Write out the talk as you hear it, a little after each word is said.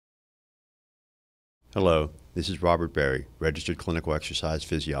Hello, this is Robert Berry, Registered Clinical Exercise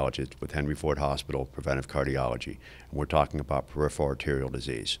Physiologist with Henry Ford Hospital Preventive Cardiology, and we're talking about peripheral arterial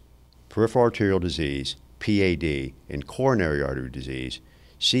disease. Peripheral arterial disease, PAD, and coronary artery disease,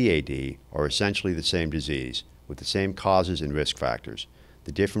 CAD, are essentially the same disease with the same causes and risk factors.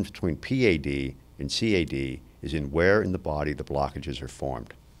 The difference between PAD and CAD is in where in the body the blockages are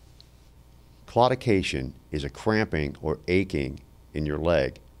formed. Claudication is a cramping or aching in your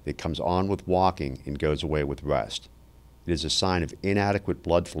leg that comes on with walking and goes away with rest. It is a sign of inadequate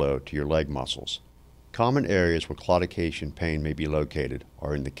blood flow to your leg muscles. Common areas where claudication pain may be located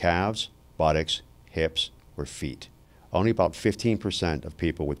are in the calves, buttocks, hips, or feet. Only about 15% of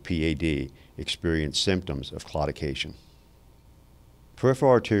people with PAD experience symptoms of claudication.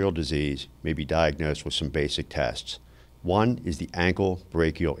 Peripheral arterial disease may be diagnosed with some basic tests. One is the ankle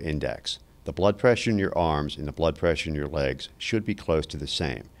brachial index. The blood pressure in your arms and the blood pressure in your legs should be close to the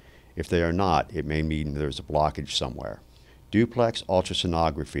same. If they are not, it may mean there's a blockage somewhere. Duplex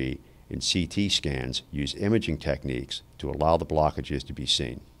ultrasonography and CT scans use imaging techniques to allow the blockages to be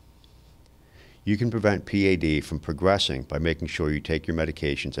seen. You can prevent PAD from progressing by making sure you take your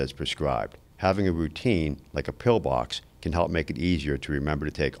medications as prescribed. Having a routine, like a pill box, can help make it easier to remember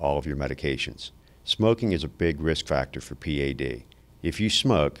to take all of your medications. Smoking is a big risk factor for PAD. If you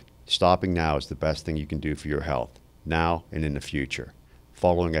smoke, stopping now is the best thing you can do for your health, now and in the future.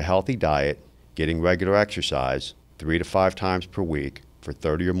 Following a healthy diet, getting regular exercise 3 to 5 times per week for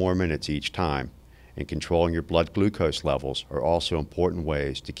 30 or more minutes each time, and controlling your blood glucose levels are also important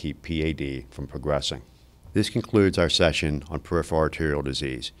ways to keep PAD from progressing. This concludes our session on peripheral arterial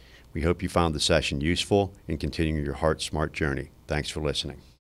disease. We hope you found the session useful in continuing your heart-smart journey. Thanks for listening.